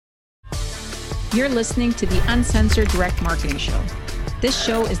You're listening to the Uncensored Direct Marketing Show. This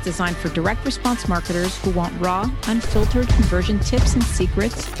show is designed for direct response marketers who want raw, unfiltered conversion tips and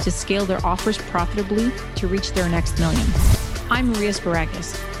secrets to scale their offers profitably to reach their next million. I'm Maria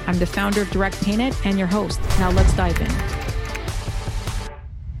Sparagas. I'm the founder of DirectPayNet and your host. Now let's dive in.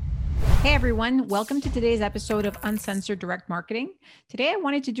 Hey everyone, welcome to today's episode of Uncensored Direct Marketing. Today I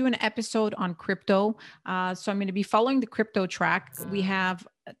wanted to do an episode on crypto. So I'm going to be following the crypto track. We have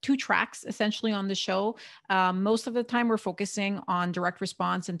two tracks essentially on the show. Most of the time we're focusing on direct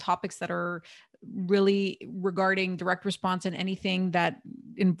response and topics that are really regarding direct response and anything that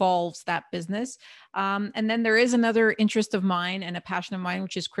involves that business. And then there is another interest of mine and a passion of mine,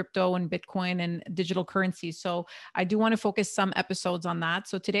 which is crypto and Bitcoin and digital currency. So I do want to focus some episodes on that.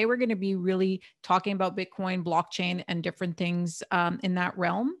 So today we're going to be really talking about Bitcoin, blockchain, and different things in that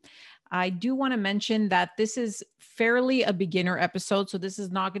realm. I do want to mention that this is fairly a beginner episode. So this is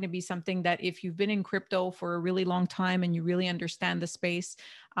not going to be something that if you've been in crypto for a really long time and you really understand the space,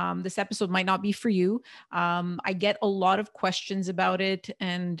 this episode might not be for you. I get a lot of questions about it,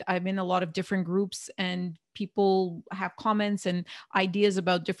 and I'm in a lot of different groups and people have comments and ideas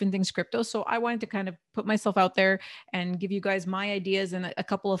about different things crypto. So I wanted to kind of put myself out there and give you guys my ideas and a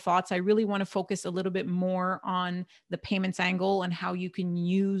couple of thoughts. I really want to focus a little bit more on the payments angle and how you can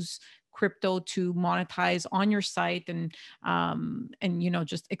use crypto to monetize on your site and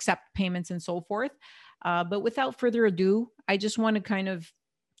just accept payments and so forth. But without further ado, I just want to kind of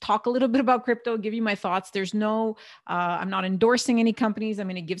talk a little bit about crypto, give you my thoughts. There's no, I'm not endorsing any companies. I'm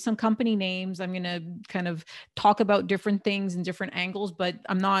going to give some company names. I'm going to kind of talk about different things and different angles, but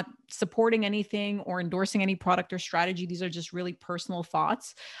I'm not supporting anything or endorsing any product or strategy. These are just really personal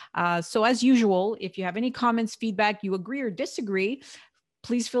thoughts. So as usual, if you have any comments, feedback, you agree or disagree,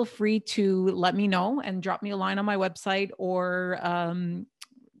 please feel free to let me know and drop me a line on my website or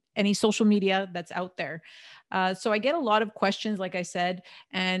any social media that's out there. So I get a lot of questions, like I said,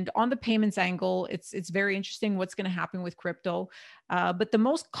 and on the payments angle, it's very interesting what's going to happen with crypto. But the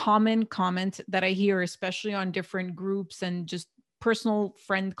most common comment that I hear, especially on different groups and just personal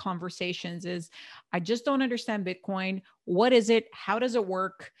friend conversations, is I just don't understand Bitcoin. What is it? How does it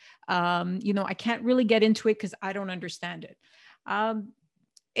work? I can't really get into it because I don't understand it.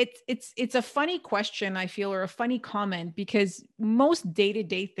 It's a funny question, I feel, or a funny comment, because most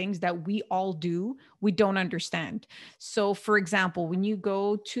day-to-day things that we all do, we don't understand. So for example, when you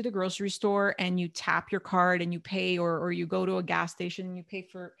go to the grocery store and you tap your card and you pay, or you go to a gas station and you pay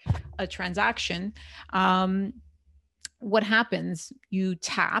for a transaction, what happens? You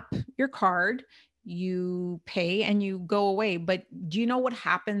tap your card, you pay, and you go away. But do you know what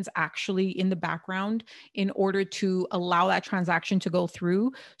happens actually in the background in order to allow that transaction to go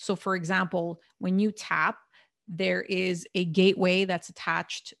through? So for example, when you tap, there is a gateway that's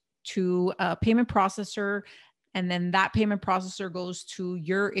attached to a payment processor, and then that payment processor goes to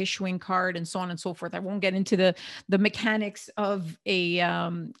your issuing card and so on and so forth. I won't get into the mechanics of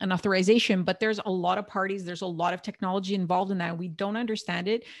an authorization, but there's a lot of parties, there's a lot of technology involved in that. We don't understand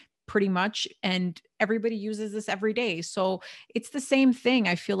it pretty much, and everybody uses this every day. So it's the same thing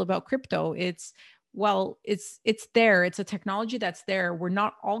I feel about crypto. It's there. It's a technology that's there. We're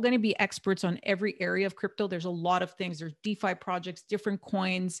not all going to be experts on every area of crypto. There's a lot of things. There's DeFi projects, different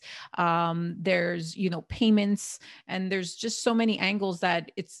coins. There's payments, and there's just so many angles that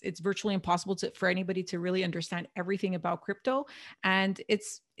it's virtually impossible for anybody to really understand everything about crypto. And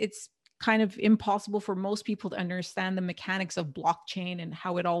it's kind of impossible for most people to understand the mechanics of blockchain and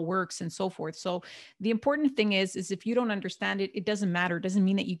how it all works and so forth. So the important thing is if you don't understand it, it doesn't matter. It doesn't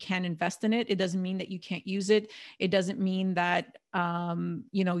mean that you can't invest in it. It doesn't mean that you can't use it. It doesn't mean that,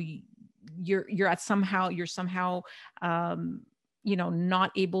 you're somehow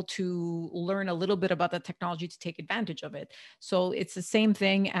not able to learn a little bit about the technology to take advantage of it. So it's the same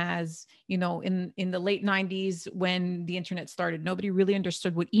thing as, in the late 90s when the internet started, nobody really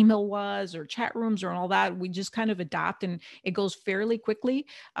understood what email was or chat rooms or all that. We just kind of adapt and it goes fairly quickly.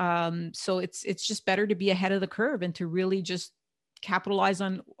 So it's just better to be ahead of the curve and to really just capitalize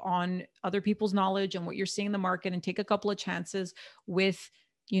on other people's knowledge and what you're seeing in the market and take a couple of chances with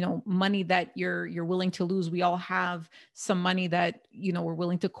money that you're willing to lose. We all have some money that, we're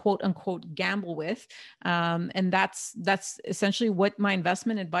willing to quote unquote gamble with. And that's essentially what my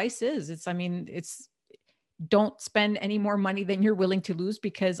investment advice is. It's don't spend any more money than you're willing to lose,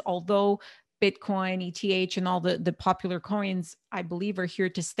 because although Bitcoin, ETH, and all the popular coins, I believe, are here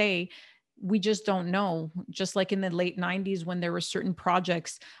to stay, we just don't know. Just like in the late 90s when there were certain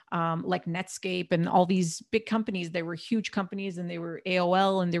projects like Netscape and all these big companies, they were huge companies and they were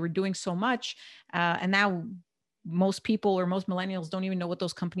AOL and they were doing so much. And now most people or most millennials don't even know what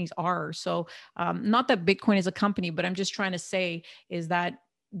those companies are. So not that Bitcoin is a company, but I'm just trying to say is that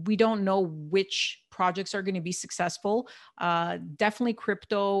we don't know which projects are going to be successful. Definitely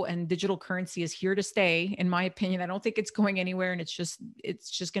crypto and digital currency is here to stay, in my opinion. I don't think it's going anywhere, and it's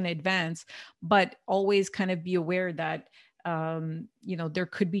just going to advance. But always kind of be aware that there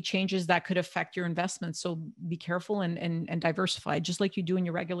could be changes that could affect your investments. So be careful and diversify, just like you do in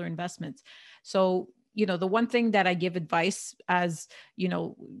your regular investments. So the one thing that I give advice as,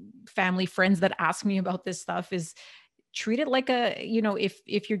 family, friends that ask me about this stuff is treat it like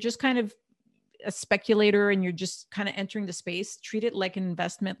if you're just kind of a speculator and you're just kind of entering the space, treat it like an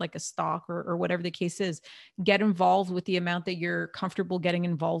investment, like a stock or whatever the case is. Get involved with the amount that you're comfortable getting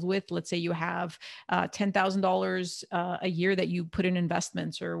involved with. Let's say you have $10,000 a year that you put in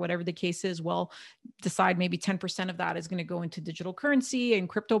investments or whatever the case is. Well, decide maybe 10% of that is going to go into digital currency and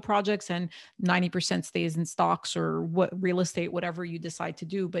crypto projects, and 90% stays in stocks or what real estate, whatever you decide to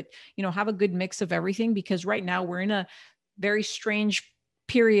do. But, have a good mix of everything, because right now we're in a very strange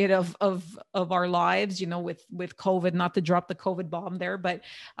period of our lives, with COVID, not to drop the COVID bomb there, but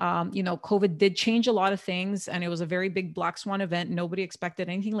COVID did change a lot of things, and it was a very big black swan event. Nobody expected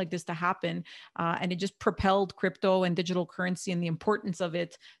anything like this to happen, and it just propelled crypto and digital currency and the importance of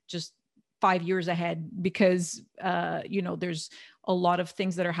it just 5 years ahead, because there's a lot of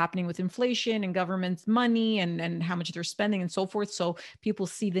things that are happening with inflation and government's money and how much they're spending and so forth. So people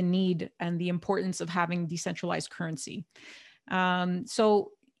see the need and the importance of having decentralized currency.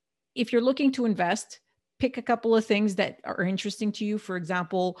 So if you're looking to invest, pick a couple of things that are interesting to you. For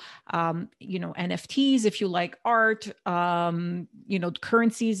example, NFTs, if you like art,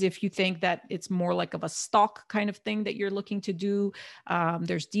 currencies, if you think that it's more like of a stock kind of thing that you're looking to do.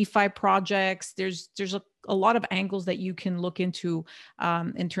 There's DeFi projects. There's a lot of angles that you can look into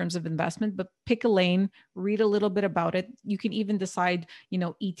in terms of investment, but pick a lane, read a little bit about it. You can even decide,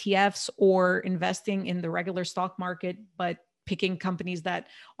 ETFs or investing in the regular stock market, but picking companies that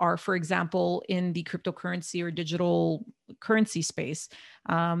are, for example, in the cryptocurrency or digital currency space.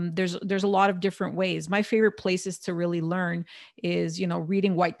 There's a lot of different ways. My favorite places to really learn is,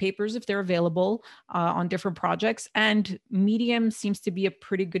 reading white papers if they're available on different projects. And Medium seems to be a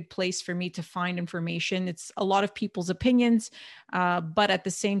pretty good place for me to find information. It's a lot of people's opinions, but at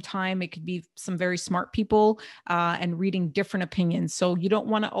the same time, it could be some very smart people and reading different opinions. So you don't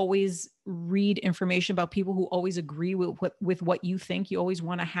want to always read information about people who always agree with what you think. You always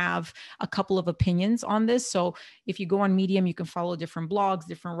want to have a couple of opinions on this. So if you go on Medium, you can follow different blogs,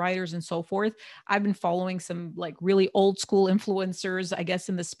 different writers, and so forth. I've been following some like really old school influencers, I guess,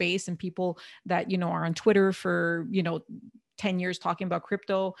 in the space, and people that, are on Twitter for, 10 years talking about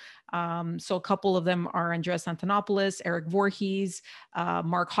crypto. So a couple of them are Andreas Antonopoulos, Eric Voorhees,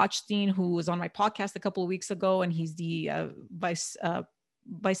 Mark Hochstein, who was on my podcast a couple of weeks ago, and he's the vice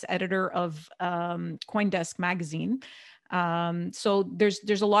editor of CoinDesk magazine. So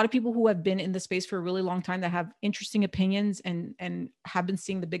there's a lot of people who have been in the space for a really long time that have interesting opinions and have been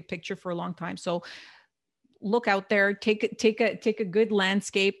seeing the big picture for a long time. So look out there, take a good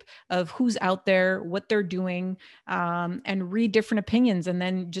landscape of who's out there, what they're doing, and read different opinions, and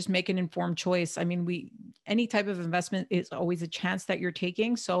then just make an informed choice. I mean, any type of investment is always a chance that you're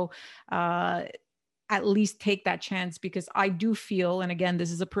taking. So, at least take that chance, because I do feel, and again,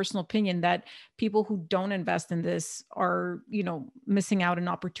 this is a personal opinion, that people who don't invest in this are, missing out an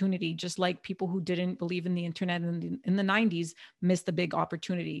opportunity, just like people who didn't believe in the internet in the 90s missed a big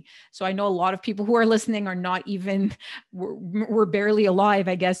opportunity. So I know a lot of people who are listening are not even, were barely alive,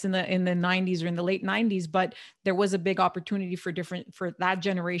 I guess, in the 90s or in the late 90s, but there was a big opportunity for that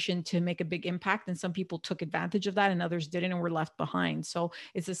generation to make a big impact. And some people took advantage of that and others didn't and were left behind. So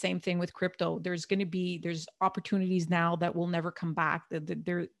it's the same thing with crypto. There's opportunities now that will never come back.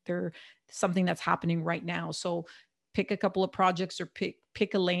 They're something that's happening right now. So pick a couple of projects or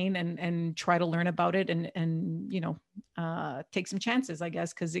pick a lane and try to learn about it and take some chances, I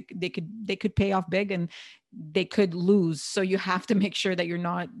guess, because they could pay off big and they could lose. So you have to make sure that you're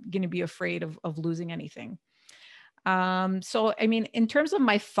not going to be afraid of losing anything. So, I mean, in terms of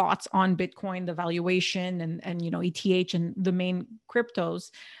my thoughts on Bitcoin, the valuation and ETH and the main cryptos,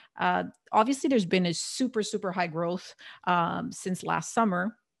 obviously there's been a super, super high growth since last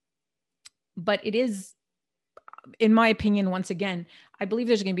summer, but it is, in my opinion, once again, I believe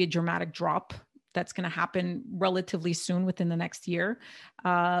there's going to be a dramatic drop that's going to happen relatively soon within the next year.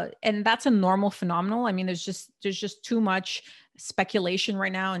 And that's a normal phenomenon. I mean, there's just too much speculation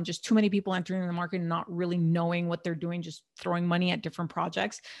right now and just too many people entering the market and not really knowing what they're doing, just throwing money at different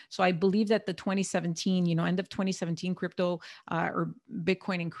projects. So I believe that the 2017, end of 2017 crypto or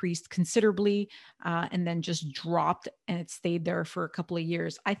Bitcoin increased considerably and then just dropped and it stayed there for a couple of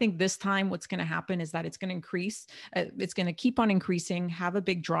years. I think this time what's going to happen is that it's going to increase. It's going to keep on increasing, have a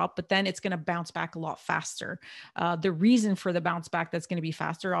big drop, but then it's going to bounce back a lot faster. The reason for the bounce back that's going to be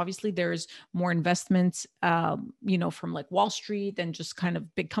faster, obviously, there's more investments, from like Wall Street and just kind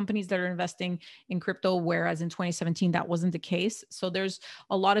of big companies that are investing in crypto, whereas in 2017 that wasn't the case. So there's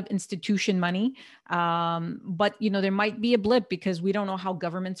a lot of institution money, but there might be a blip because we don't know how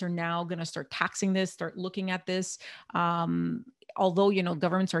governments are now going to start taxing this, start looking at this. Although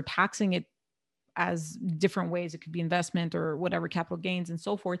governments are taxing it as different ways, it could be investment or whatever, capital gains and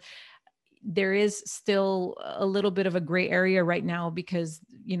so forth. There is still a little bit of a gray area right now because,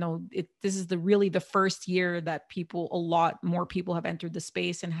 this is really the first year that a lot more people have entered the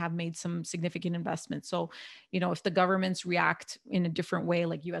space and have made some significant investments. So, if the governments react in a different way,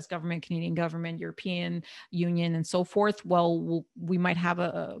 like US government, Canadian government, European Union, and so forth, well, we might have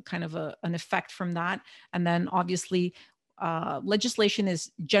a kind of an effect from that. And then obviously, legislation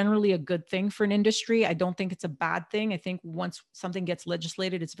is generally a good thing for an industry. I don't think it's a bad thing. I think once something gets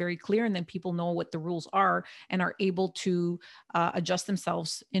legislated, it's very clear, and then people know what the rules are and are able to adjust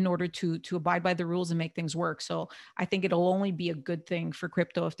themselves in order to abide by the rules and make things work. So I think it'll only be a good thing for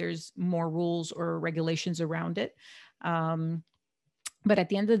crypto if there's more rules or regulations around it. But at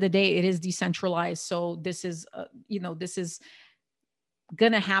the end of the day, it is decentralized. So this is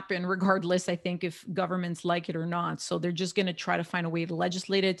going to happen regardless, I think, if governments like it or not. So they're just going to try to find a way to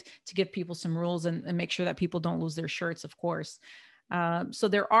legislate it, to give people some rules and make sure that people don't lose their shirts, of course. So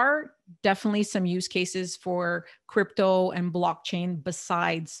there are definitely some use cases for crypto and blockchain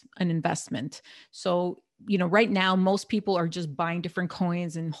besides an investment. So right now, most people are just buying different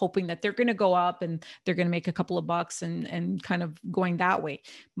coins and hoping that they're going to go up and they're going to make a couple of bucks and kind of going that way.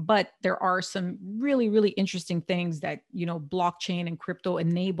 But there are some really, really interesting things that, blockchain and crypto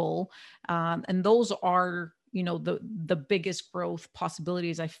enable. And those are, the biggest growth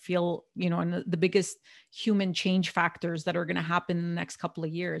possibilities, I feel, and the biggest human change factors that are going to happen in the next couple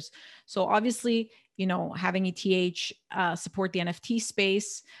of years. So obviously, having ETH support the NFT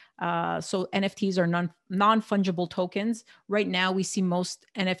space. So NFTs are non-fungible tokens. Right now, we see most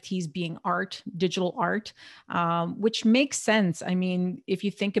NFTs being art, digital art, which makes sense. I mean, if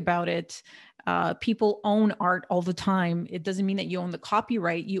you think about it, people own art all the time. It doesn't mean that you own the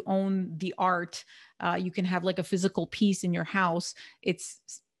copyright, you own the art. You can have like a physical piece in your house. It's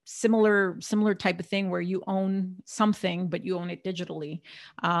similar type of thing where you own something, but you own it digitally.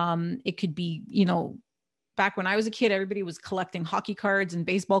 It could be, back when I was a kid, everybody was collecting hockey cards and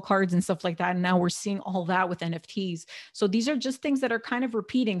baseball cards and stuff like that. And now we're seeing all that with NFTs. So these are just things that are kind of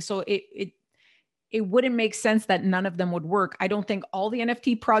repeating. So it wouldn't make sense that none of them would work. I don't think all the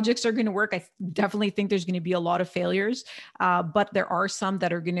NFT projects are going to work. I definitely think there's going to be a lot of failures, but there are some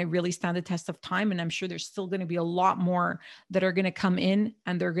that are going to really stand the test of time. And I'm sure there's still going to be a lot more that are going to come in,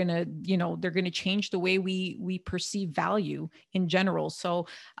 and they're going to, they're going to change the way we perceive value in general. So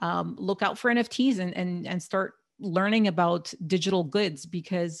look out for NFTs and start learning about digital goods,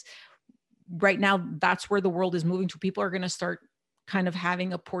 because right now that's where the world is moving to. People are going to start kind of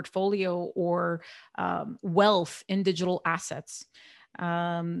having a portfolio or wealth in digital assets.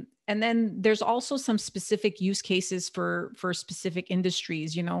 And then there's also some specific use cases for specific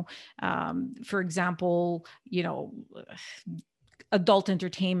industries, for example, adult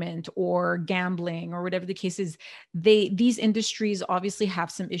entertainment or gambling or whatever the case is. These industries obviously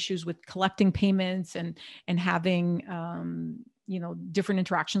have some issues with collecting payments and having different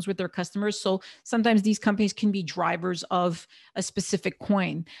interactions with their customers. So sometimes these companies can be drivers of a specific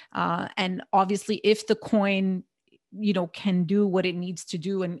coin. And obviously, if the coin can do what it needs to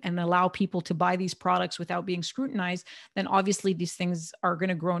do and allow people to buy these products without being scrutinized, then obviously these things are going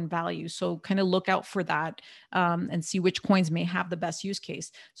to grow in value. So kind of look out for that and see which coins may have the best use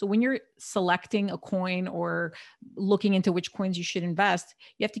case. So when you're selecting a coin or looking into which coins you should invest,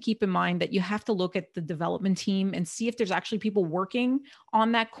 you have to keep in mind that you have to look at the development team and see if there's actually people working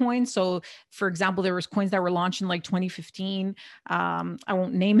on that coin. So for example, there was coins that were launched in like 2015. I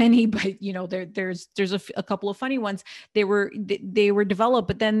won't name any, but there's a couple of funny ones. They were developed,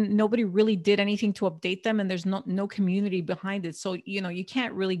 but then nobody really did anything to update them, and there's no community behind it. So you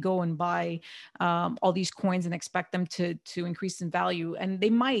can't really go and buy all these coins and expect them to increase in value. And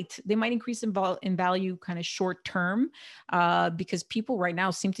they might increase in value kind of short term, because people right now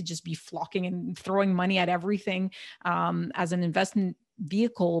seem to just be flocking and throwing money at everything as an investment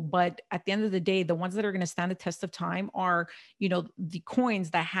vehicle, but at the end of the day, the ones that are going to stand the test of time are, the coins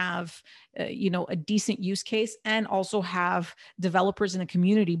that have, a decent use case and also have developers in a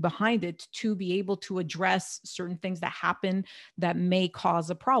community behind it to be able to address certain things that happen that may cause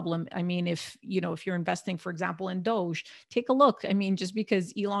a problem. I mean, if you're investing, for example, in Doge, take a look. I mean, just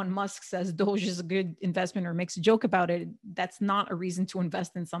because Elon Musk says Doge is a good investment or makes a joke about it, that's not a reason to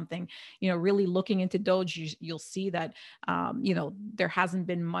invest in something. Really looking into Doge, you'll see that, there hasn't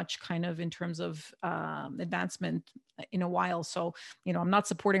been much kind of in terms of advancement in a while. So, I'm not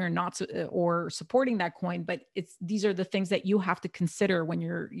supporting or supporting that coin, but these are the things that you have to consider when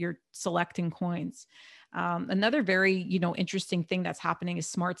you're selecting coins. Another very, interesting thing that's happening is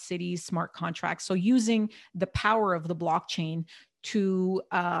smart cities, smart contracts. So using the power of the blockchain to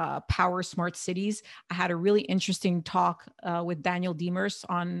power smart cities. I had a really interesting talk with Daniel Demers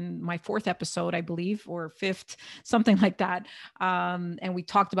on my 4th episode, I believe, or 5th, something like that. And we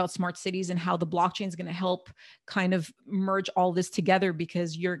talked about smart cities and how the blockchain is going to help kind of merge all this together,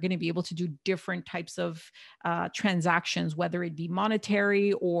 because you're going to be able to do different types of transactions, whether it be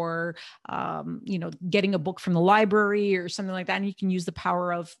monetary or, getting a book from the library or something like that. And you can use the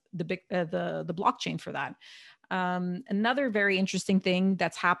power of the blockchain for that. Another very interesting thing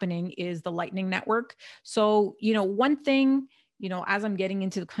that's happening is the Lightning Network. So, one thing, as I'm getting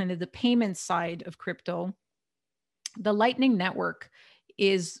into kind of the payment side of crypto, the Lightning Network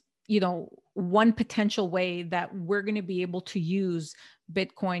is, one potential way that we're going to be able to use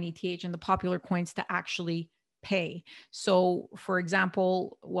Bitcoin, ETH, and the popular coins to actually pay. So for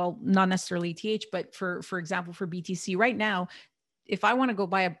example, well, not necessarily ETH, but for example, for BTC right now, if I want to go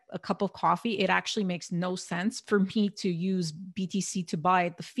buy a cup of coffee, it actually makes no sense for me to use BTC to buy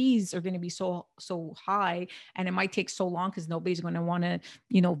it. The fees are going to be so high, and it might take so long because nobody's going to want to,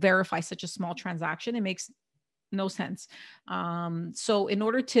 verify such a small transaction. It makes no sense. So in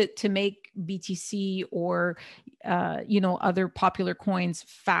order to make BTC or, other popular coins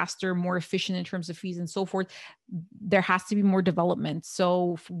faster, more efficient in terms of fees and so forth, there has to be more development.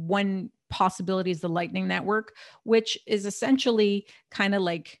 So one possibility is the Lightning Network, which is essentially kind of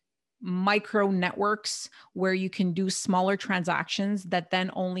like micro networks where you can do smaller transactions that then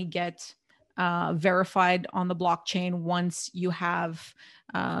only get verified on the blockchain once you have,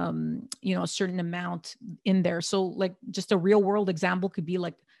 a certain amount in there. So like just a real world example could be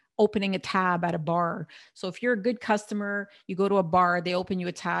like opening a tab at a bar. So if you're a good customer, you go to a bar, they open you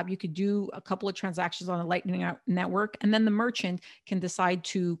a tab, you could do a couple of transactions on a Lightning Network, and then the merchant can decide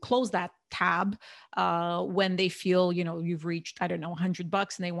to close that tab when they feel, you've reached, I don't know,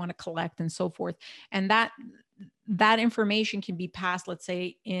 $100 and they want to collect and so forth. And that information can be passed, let's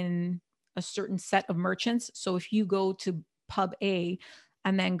say, in a certain set of merchants. So if you go to Pub A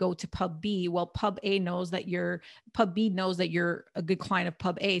and then go to Pub B, well, Pub B knows that you're a good client of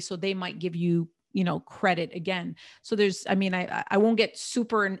Pub A. So they might give you, credit again. So I won't get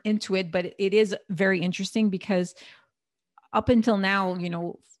super into it, but it is very interesting because up until now,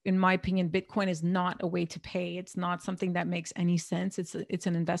 in my opinion, Bitcoin is not a way to pay. It's not something that makes any sense. It's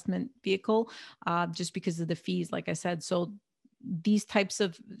an investment vehicle, just because of the fees, like I said. So these types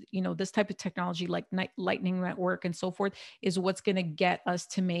of, this type of technology like Lightning Network and so forth is what's going to get us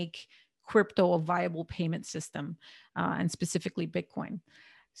to make crypto a viable payment system, and specifically Bitcoin.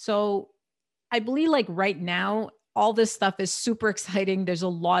 So I believe like right now, all this stuff is super exciting. There's a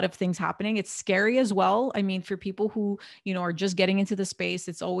lot of things happening. It's scary as well. I mean, for people who, are just getting into the space,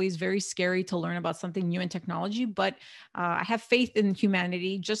 it's always very scary to learn about something new in technology, but I have faith in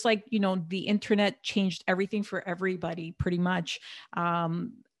humanity, just like, the internet changed everything for everybody pretty much. I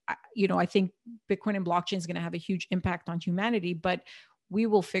think Bitcoin and blockchain is going to have a huge impact on humanity, but we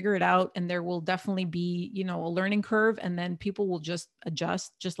will figure it out, and there will definitely be, a learning curve, and then people will just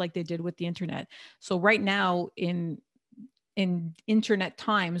adjust, just like they did with the internet. So right now in internet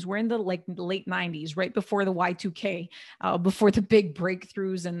times, we're in the late 90s, right before the Y2K, before the big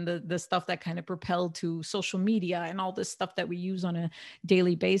breakthroughs and the stuff that kind of propelled to social media and all this stuff that we use on a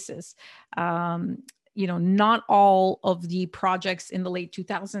daily basis. Not all of the projects in the late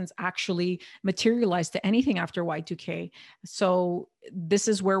 2000s actually materialized to anything after Y2K. So this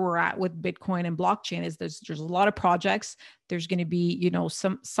is where we're at with Bitcoin and blockchain. Is there's a lot of projects. There's going to be,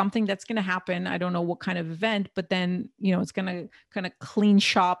 something that's going to happen. I don't know what kind of event, but then, it's going to kind of clean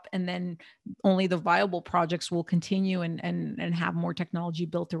shop, and then only the viable projects will continue and have more technology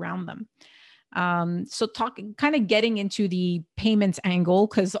built around them. So kind of getting into the payments angle,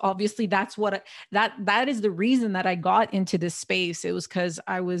 because obviously that's what that is the reason that I got into this space. It was because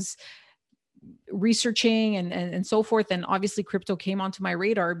I was researching and so forth. And obviously crypto came onto my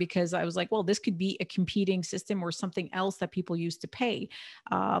radar because I was like, well, this could be a competing system or something else that people use to pay,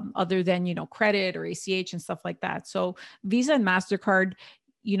 other than, credit or ACH and stuff like that. So Visa and MasterCard,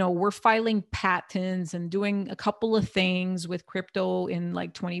 we're filing patents and doing a couple of things with crypto in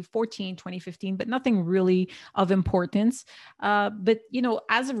like 2014, 2015, but nothing really of importance. But,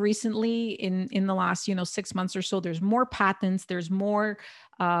 as of recently in the last, 6 months or so, there's more patents, there's more,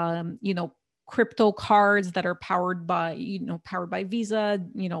 crypto cards that are powered by Visa,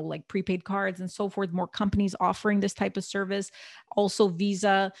 like prepaid cards and so forth, more companies offering this type of service. Also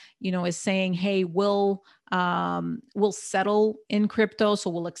Visa, is saying, hey, we'll settle in crypto. So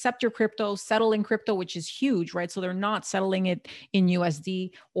we'll accept your crypto, settle in crypto, which is huge, right? So they're not settling it in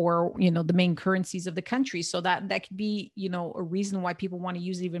USD or, the main currencies of the country. So that could be, a reason why people want to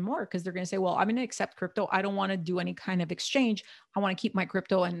use it even more, because they're going to say, well, I'm going to accept crypto. I don't want to do any kind of exchange. I want to keep my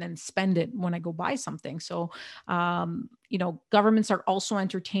crypto and then spend it when I go buy something. So, governments are also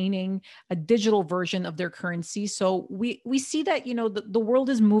entertaining a digital version of their currency. So we see that, the world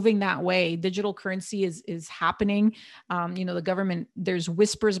is moving that way. Digital currency is happening. The government, there's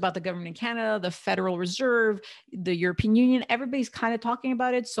whispers about the government in Canada, the Federal Reserve, the European Union, everybody's kind of talking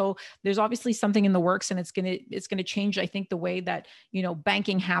about it. So there's obviously something in the works, and it's going to change, I think, the way that,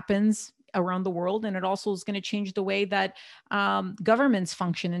 banking happens around the world. And it also is going to change the way that governments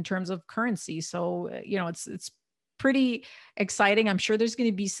function in terms of currency. So, it's pretty exciting. I'm sure there's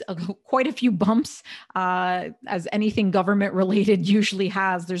going to be quite a few bumps, as anything government related usually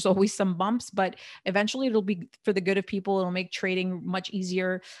has. There's always some bumps, but eventually it'll be for the good of people. It'll make trading much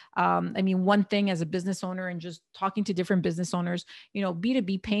easier. One thing as a business owner and just talking to different business owners,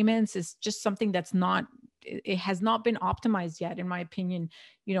 B2B payments is just something that's it has not been optimized yet, in my opinion.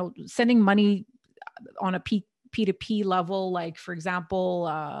 Sending money on a P2P level, like for example,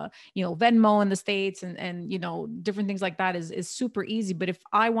 Venmo in the States and different things like that is super easy. But if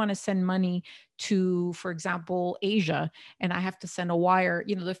I want to send money to, for example, Asia, and I have to send a wire,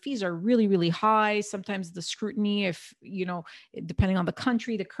 the fees are really, really high. Sometimes the scrutiny, if, depending on the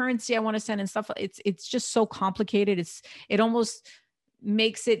country, the currency I want to send and stuff, it's just so complicated. It almost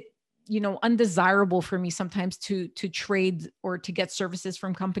makes it undesirable for me sometimes to trade or to get services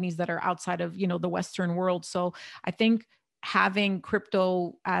from companies that are outside of, the Western world. So I think having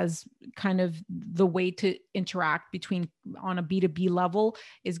crypto as kind of the way to interact on a B2B level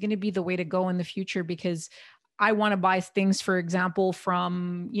is going to be the way to go in the future, because I want to buy things, for example,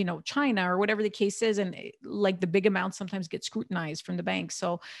 from, China or whatever the case is. And like the big amounts sometimes get scrutinized from the bank.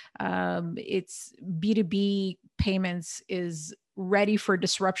 So it's B2B payments is ready for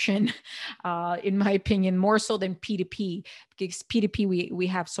disruption, in my opinion, more so than P2P, because P2P, we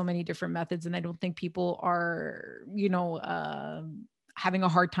have so many different methods, and I don't think people are, having a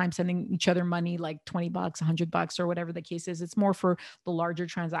hard time sending each other money, like $20, $100 or whatever the case is. It's more for the larger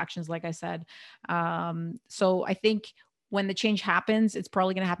transactions, like I said. So I think when the change happens, it's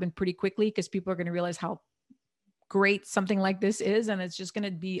probably going to happen pretty quickly, because people are going to realize how great something like this is, and it's just going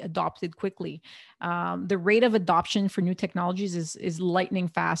to be adopted quickly. The rate of adoption for new technologies is lightning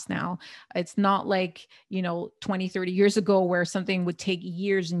fast now. It's not like 20, 30 years ago where something would take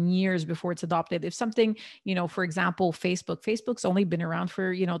years and years before it's adopted. If something, for example, Facebook's only been around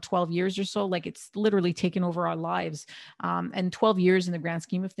for 12 years or so. Like, it's literally taken over our lives, and 12 years in the grand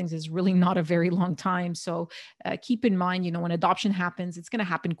scheme of things is really not a very long time. So keep in mind, when adoption happens, it's going to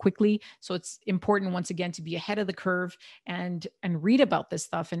happen quickly. So it's important, once again, to be ahead of the curve and read about this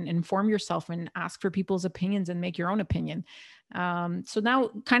stuff and inform yourself and ask for people's opinions and make your own opinion. So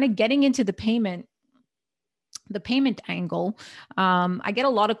now, kind of getting into the payment angle, I get a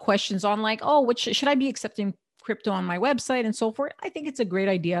lot of questions on like, oh, should I be accepting crypto on my website and so forth? I think it's a great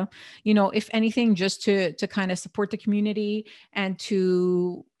idea, if anything, just to kind of support the community and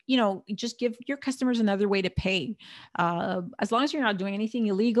to just give your customers another way to pay. As long as you're not doing anything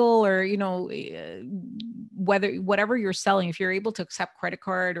illegal, or, whatever you're selling, if you're able to accept credit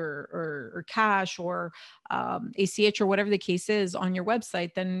card or cash or ACH or whatever the case is on your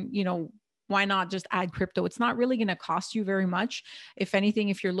website, then, why not just add crypto? It's not really going to cost you very much. If anything,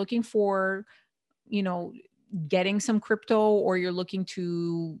 if you're looking for, getting some crypto, or you're looking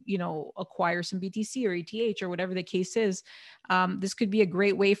to, acquire some BTC or ETH or whatever the case is, this could be a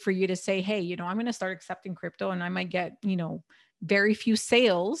great way for you to say, hey, I'm going to start accepting crypto, and I might get, very few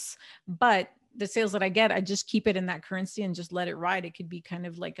sales, but the sales that I get, I just keep it in that currency and just let it ride. It could be kind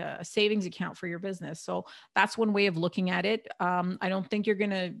of like a savings account for your business. So that's one way of looking at it. I don't think you're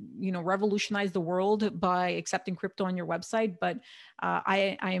going to, revolutionize the world by accepting crypto on your website, but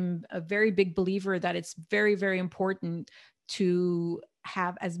I am a very big believer that it's very, very important to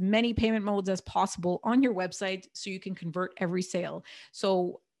have as many payment modes as possible on your website so you can convert every sale.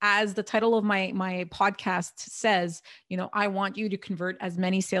 So as the title of my podcast says, I want you to convert as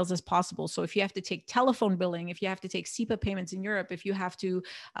many sales as possible. So if you have to take telephone billing, if you have to take SEPA payments in Europe, if you have to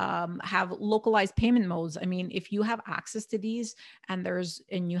have localized payment modes, I mean, if you have access to these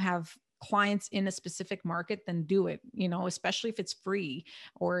and you have clients in a specific market, then do it, especially if it's free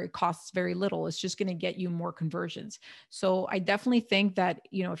or it costs very little. It's just going to get you more conversions. So I definitely think that,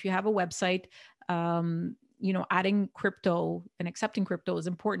 if you have a website, adding crypto and accepting crypto is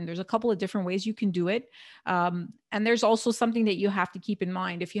important. There's a couple of different ways you can do it. And there's also something that you have to keep in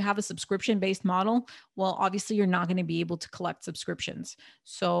mind. If you have a subscription-based model, well, obviously you're not going to be able to collect subscriptions.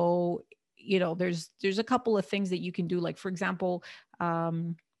 So, there's a couple of things that you can do. Like, for example,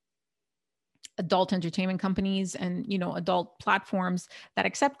 adult entertainment companies and, adult platforms that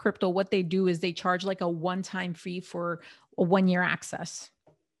accept crypto, what they do is they charge like a one-time fee for a 1-year access.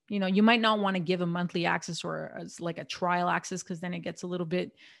 You might not want to give a monthly access or like a trial access, because then it gets a little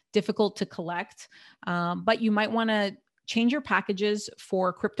bit difficult to collect. But you might want to change your packages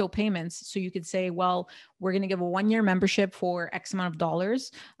for crypto payments. So you could say, well, we're going to give a 1-year membership for X amount of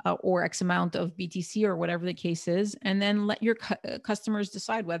dollars or X amount of BTC or whatever the case is. And then let your customers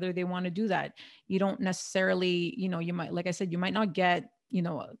decide whether they want to do that. You don't necessarily, you might, like I said, you might not get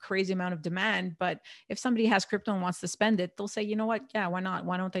a crazy amount of demand, but if somebody has crypto and wants to spend it, they'll say, you know what? Yeah, why not?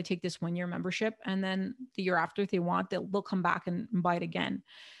 Why don't I take this 1-year membership? And then the year after, if they want, they'll come back and buy it again.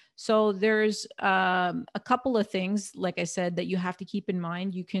 So there's a couple of things, like I said, that you have to keep in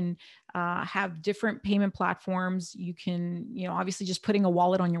mind. You can have different payment platforms. You can, obviously just putting a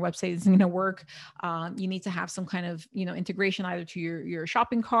wallet on your website isn't going to work. You need to have some kind of, integration either to your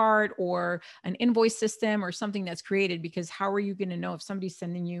shopping cart or an invoice system or something that's created, because how are you going to know if somebody's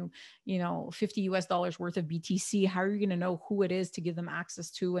sending you, $50 worth of BTC? How are you going to know who it is to give them access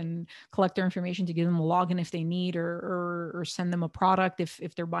to and collect their information to give them a login if they need, or send them a product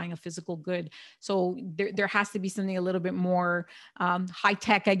if they're buying a physical good? So there has to be something a little bit more high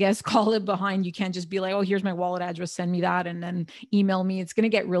tech, I guess, call it, behind. You can't just be like, oh, here's my wallet address, send me that, and then email me. It's going to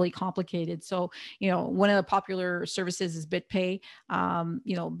get really complicated. So, one of the popular services is BitPay.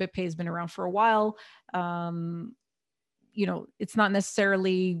 BitPay has been around for a while. It's not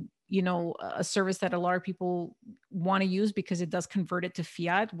necessarily a service that a lot of people want to use because it does convert it to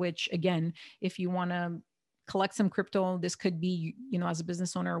fiat, which again, if you want to collect some crypto, this could be, as a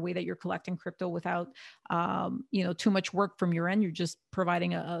business owner, a way that you're collecting crypto without, too much work from your end. You're just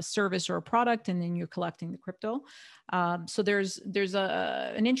providing a service or a product, and then you're collecting the crypto. So there's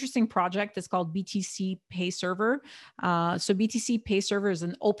an interesting project that's called BTC Pay Server. So BTC Pay Server is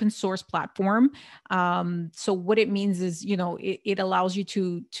an open source platform. So what it means is, it allows you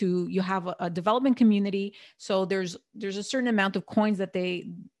to you have a development community. So there's a certain amount of coins that they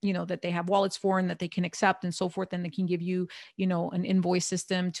have wallets for and that they can accept and so forth. And they can give you, an invoice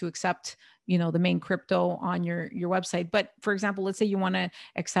system to accept, the main crypto on your website. But for example, let's say you want to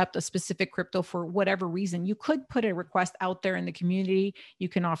accept a specific crypto for whatever reason, you could put a request out there in the community. You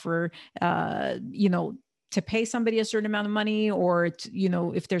can offer, to pay somebody a certain amount of money, or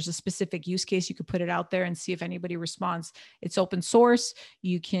if there's a specific use case, you could put it out there and see if anybody responds. It's open source.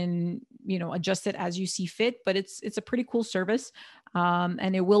 You can, adjust it as you see fit, but it's a pretty cool service.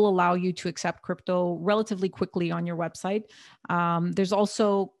 And it will allow you to accept crypto relatively quickly on your website. There's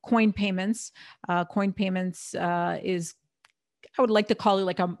also Coin Payments. Coin Payments is, I would like to call it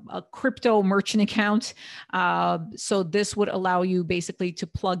like a crypto merchant account. So this would allow you basically to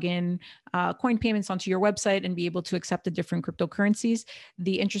plug in coin payments onto your website and be able to accept the different cryptocurrencies.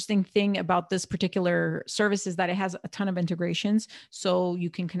 The interesting thing about this particular service is that it has a ton of integrations. So you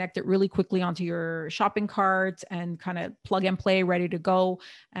can connect it really quickly onto your shopping cart and kind of plug and play, ready to go,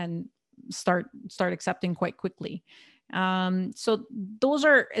 and start accepting quite quickly. So those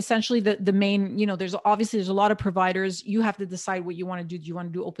are essentially the main, there's a lot of providers. You have to decide what you want to do. Do you want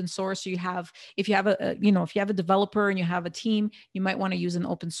to do open source? So if you have a developer and you have a team, you might want to use an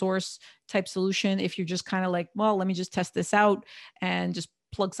open source type solution. If you're just kind of like, well, let me just test this out and just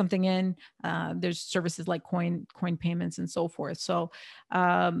plug something in, there's services like coin payments and so forth. So,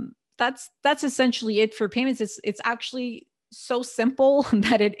 that's essentially it for payments. It's actually so simple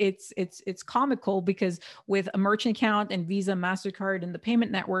that it's comical, because with a merchant account and Visa, MasterCard, and the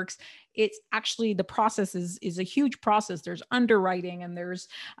payment networks, it's actually, the process is a huge process. There's underwriting, and there's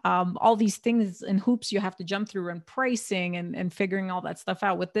all these things and hoops you have to jump through, and pricing, and figuring all that stuff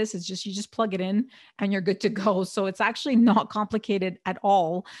out. With this, it's just, you just plug it in and you're good to go. So it's actually not complicated at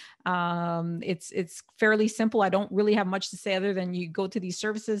all. It's fairly simple. I don't really have much to say other than you go to these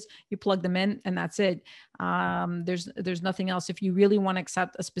services, you plug them in, and that's it. There's nothing else. If you really want to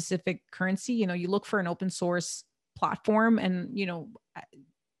accept a specific currency, you look for an open source platform, and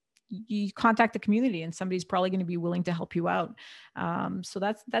you contact the community, and somebody's probably going to be willing to help you out. So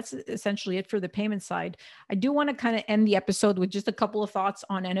that's essentially it for the payment side. I do want to kind of end the episode with just a couple of thoughts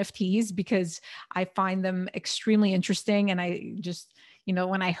on NFTs, because I find them extremely interesting. And I just,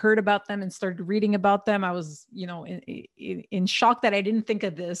 when I heard about them and started reading about them, I was, in shock that I didn't think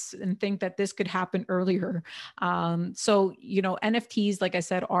of this and think that this could happen earlier. So, NFTs, like I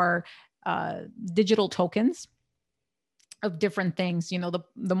said, are digital tokens of different things.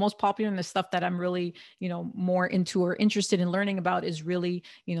 The most popular and the stuff that I'm really, more into or interested in learning about is really,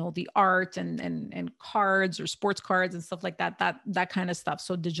 the art and cards or sports cards and stuff like that kind of stuff.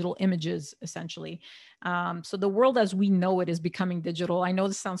 So digital images, essentially. So the world as we know it is becoming digital. I know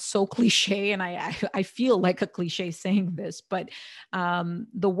this sounds so cliche, and I feel like a cliche saying this, but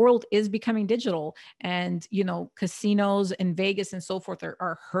the world is becoming digital, and, casinos in Vegas and so forth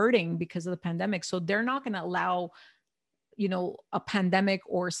are hurting because of the pandemic. So they're not going to allow a pandemic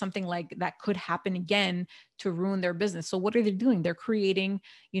or something like that could happen again to ruin their business. So what are they doing? They're creating,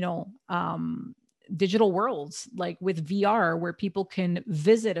 digital worlds, like with VR, where people can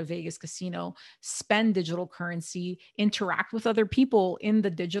visit a Vegas casino, spend digital currency, interact with other people in the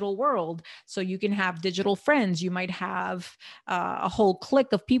digital world. So you can have digital friends. You might have a whole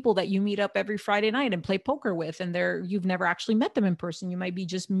clique of people that you meet up every Friday night and play poker with, and you've never actually met them in person. You might be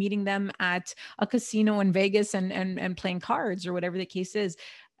just meeting them at a casino in Vegas and playing cards or whatever the case is.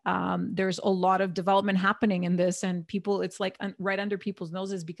 There's a lot of development happening in this, and it's like right under people's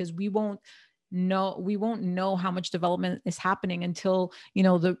noses, because we won't know how much development is happening until,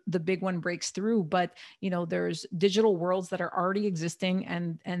 the big one breaks through. But, there's digital worlds that are already existing,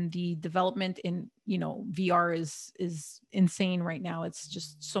 and the development in, VR is insane right now. It's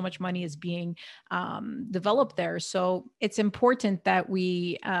just so much money is being developed there. So it's important that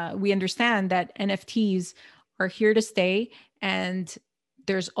we understand that NFTs are here to stay, and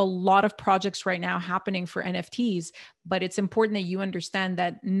there's a lot of projects right now happening for NFTs, but it's important that you understand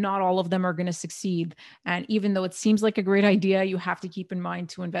that not all of them are going to succeed. And even though it seems like a great idea, you have to keep in mind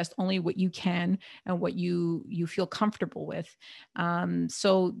to invest only what you can and what you feel comfortable with.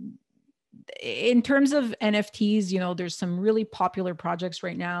 So in terms of NFTs, there's some really popular projects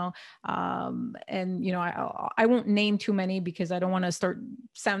right now. And, I won't name too many because I don't want to start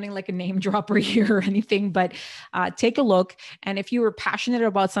sounding like a name dropper here or anything, but take a look. And if you were passionate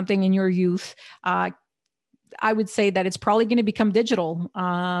about something in your youth, I would say that it's probably going to become digital,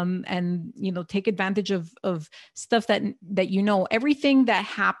 and, take advantage of stuff that everything that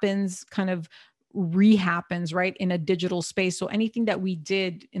happens kind of rehappens right in a digital space. So anything that we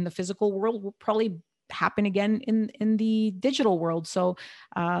did in the physical world will probably happen again in the digital world. So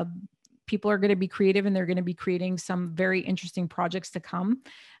people are going to be creative, and they're going to be creating some very interesting projects to come.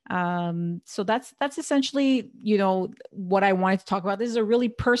 So that's essentially, what I wanted to talk about. This is a really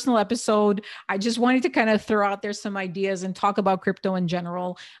personal episode. I just wanted to kind of throw out there some ideas and talk about crypto in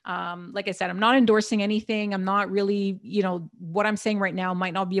general. Like I said, I'm not endorsing anything. I'm not really, what I'm saying right now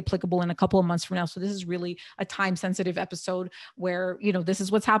might not be applicable in a couple of months from now. So this is really a time sensitive episode where, this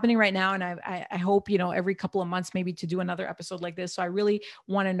is what's happening right now. And I hope, every couple of months, maybe to do another episode like this. So I really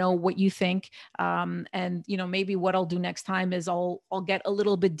want to know what you think. And, maybe what I'll do next time is I'll get a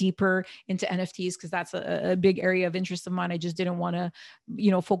little bit deeper into NFTs, because that's a big area of interest of mine. I just didn't want to,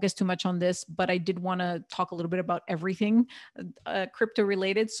 focus too much on this, but I did want to talk a little bit about everything crypto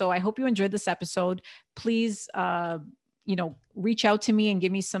related. So I hope you enjoyed this episode. Please, reach out to me and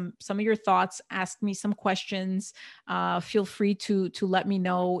give me some of your thoughts, ask me some questions. Feel free to let me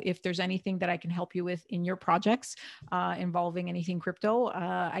know if there's anything that I can help you with in your projects involving anything crypto.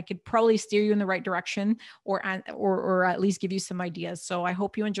 I could probably steer you in the right direction or at least give you some ideas. So I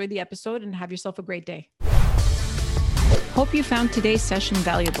hope you enjoyed the episode and have yourself a great day. Hope you found today's session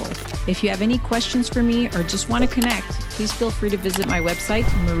valuable. If you have any questions for me or just want to connect, please feel free to visit my website,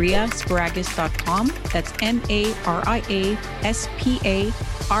 mariasparagas.com. That's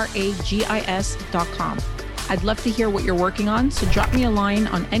mariasparagas.com. I'd love to hear what you're working on, so drop me a line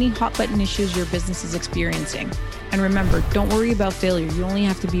on any hot button issues your business is experiencing. And remember, don't worry about failure. You only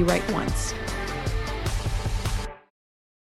have to be right once.